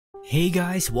Hey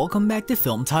guys, welcome back to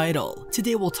Film Title.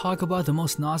 Today we'll talk about the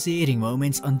most nauseating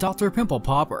moments on Dr. Pimple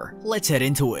Popper. Let's head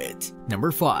into it.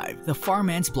 Number 5. The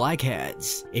Fireman's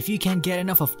Blackheads. If you can't get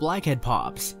enough of blackhead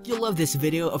pops, you'll love this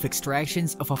video of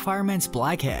extractions of a fireman's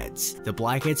blackheads. The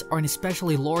blackheads aren't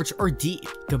especially large or deep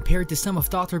compared to some of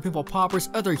Dr. Pimple Popper's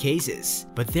other cases,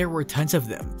 but there were tons of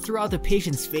them throughout the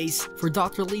patient's face for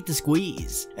Dr. Lee to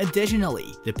squeeze.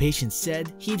 Additionally, the patient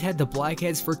said he'd had the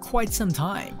blackheads for quite some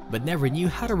time, but never knew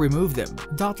how to remove them.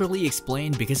 Dr. Lee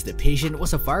explained because the patient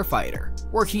was a firefighter.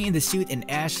 Working in the suit and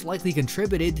ash likely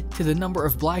contributed to the number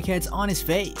of blackheads on his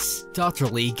face. Dr.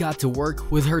 Lee got to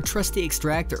work with her trusty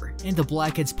extractor, and the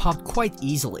blackheads popped quite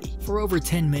easily. For over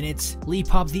 10 minutes, Lee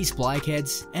popped these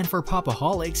blackheads, and for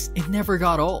popaholics, it never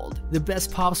got old. The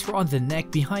best pops were on the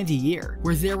neck behind the ear,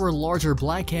 where there were larger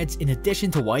blackheads in addition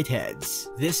to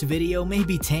whiteheads. This video may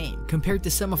be tame compared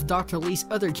to some of Dr. Lee's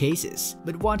other cases,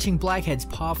 but watching blackheads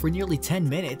pop for nearly 10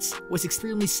 minutes was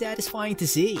extremely satisfying to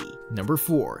see. Number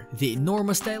 4. The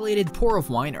Enormous Dilated Pore of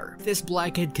Weiner. This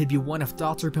blackhead could be one of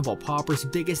Dr. Pimple Popper's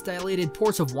biggest dilated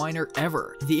pores of Weiner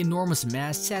ever. The enormous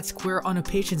mass sat square on a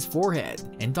patient's forehead,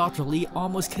 and Dr. Lee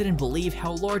almost couldn't believe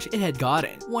how large it had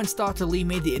gotten. Once Dr. Lee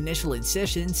made the initial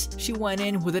incisions, she went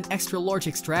in with an extra large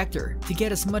extractor to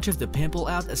get as much of the pimple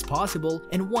out as possible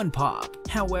in one pop.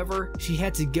 However, she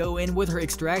had to go in with her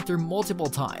extractor multiple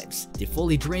times to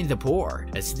fully drain the pore,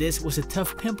 as this was a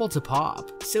tough pimple to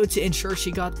pop. So to ensure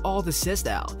she got all the cyst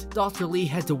out, Dr. Lee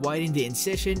had to widen the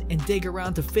incision and dig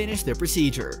around to finish the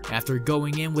procedure. After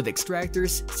going in with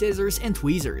extractors, scissors, and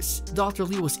tweezers, Dr.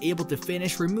 Lee was able to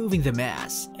finish removing the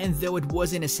mass, and though it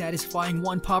wasn't a satisfying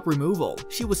one-pop removal,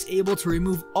 she was able to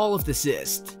remove all of the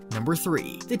cyst. Number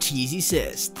 3. The Cheesy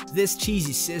Cyst. This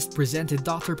cheesy cyst presented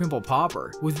Dr. Pimple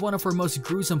Popper with one of her most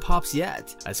gruesome pops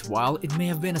yet, as while it may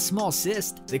have been a small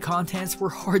cyst, the contents were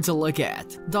hard to look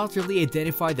at. Dr. Lee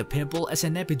identified the pimple as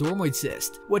an epidermoid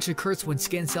cyst, which occurs when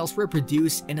skin cells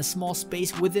reproduce in a small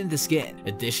space within the skin.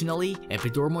 Additionally,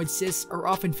 epidermoid cysts are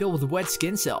often filled with wet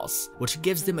skin cells, which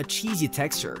gives them a cheesy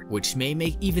texture, which may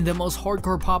make even the most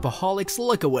hardcore popaholics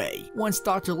look away. Once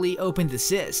Dr. Lee opened the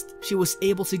cyst, she was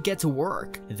able to get to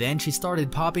work. Then she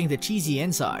started popping the cheesy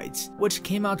insides, which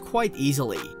came out quite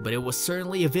easily, but it was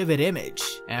certainly a vivid image.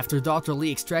 After Dr.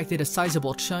 Lee extracted a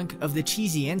sizable chunk of the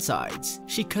cheesy insides,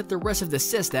 she cut the rest of the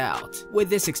cyst out. With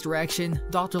this extraction,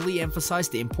 Dr. Lee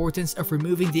emphasized the importance of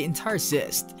removing the entire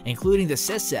cyst, including the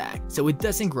cyst sac, so it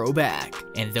doesn't grow back.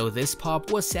 And though this pop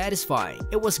was satisfying,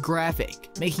 it was graphic,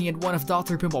 making it one of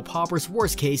Dr. Pimple Popper's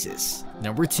worst cases.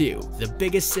 Number 2. The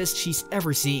biggest cyst she's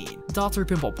ever seen. Dr.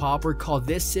 Pimple Popper called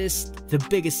this cyst the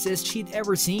biggest cyst she'd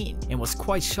ever seen, and was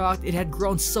quite shocked it had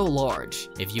grown so large.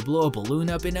 If you blow a balloon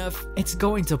up enough, it's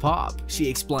going to pop, she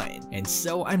explained. And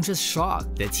so I'm just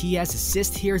shocked that he has a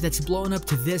cyst here that's blown up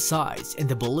to this size and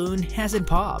the balloon hasn't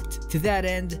popped. To that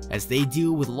end, as they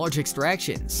do with large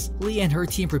extractions, Lee and her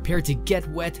team prepared to get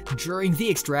wet during the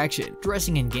extraction,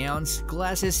 dressing in gowns,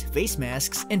 glasses, face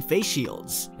masks, and face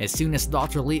shields. As soon as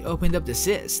Dr. Lee opened up the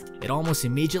cyst, it almost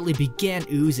immediately began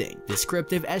oozing.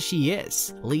 Descriptive as she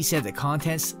is, Lee said the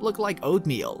contents looked like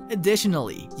oatmeal.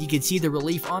 Additionally, you could see the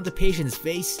relief on the patient's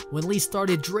face when Lee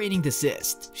started draining the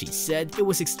cyst. She said it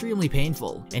was extremely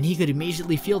painful, and he could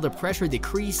immediately feel the pressure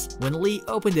decrease when Lee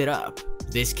opened it up.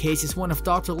 This case is one of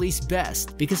Dr. Lee's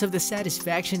best because of the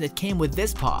satisfaction that came with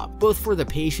this pop, both for the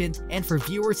patient and for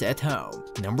viewers at home.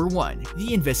 Number 1.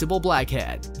 The Invisible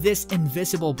Blackhead. This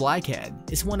invisible blackhead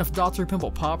is one of Dr.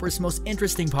 Pimple Popper's most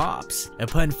interesting pops.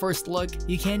 Upon first look,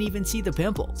 you can't even see the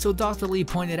pimple, so Dr. Lee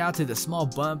pointed out to the small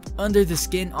bump under the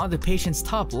skin on the patient's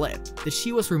top lip that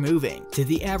she was removing. To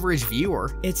the average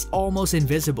viewer, it's almost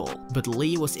invisible, but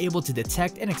Lee was able to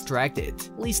detect and extract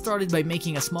it. Lee started by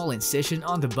making a small incision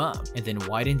on the bump, and then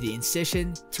widened the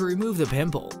incision to remove the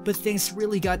pimple. But things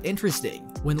really got interesting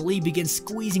when Lee began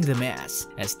squeezing the mass,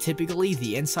 as typically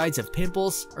the insides of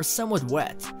pimples are somewhat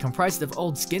wet, comprised of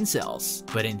old skin cells.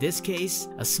 But in this case,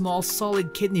 a small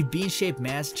solid kidney bean-shaped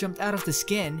mass jumped out of the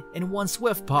skin in one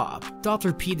swift pop.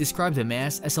 Dr. P described the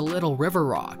mass as a little river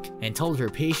rock and told her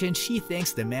patient she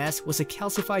thinks the mass was a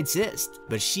calcified cyst,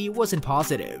 but she wasn't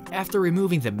positive. After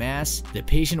removing the mass, the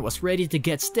patient was ready to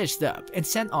get stitched up and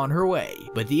sent on her way,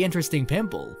 but the interesting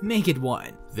pimple make it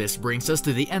one. This brings us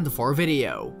to the end of our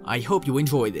video. I hope you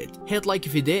enjoyed it. Hit like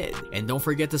if you did, and don't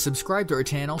forget to subscribe to our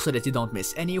channel so that you don't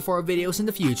miss any of our videos in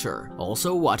the future.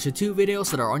 Also, watch the 2 videos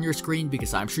that are on your screen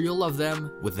because I'm sure you'll love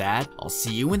them. With that, I'll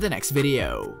see you in the next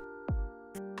video.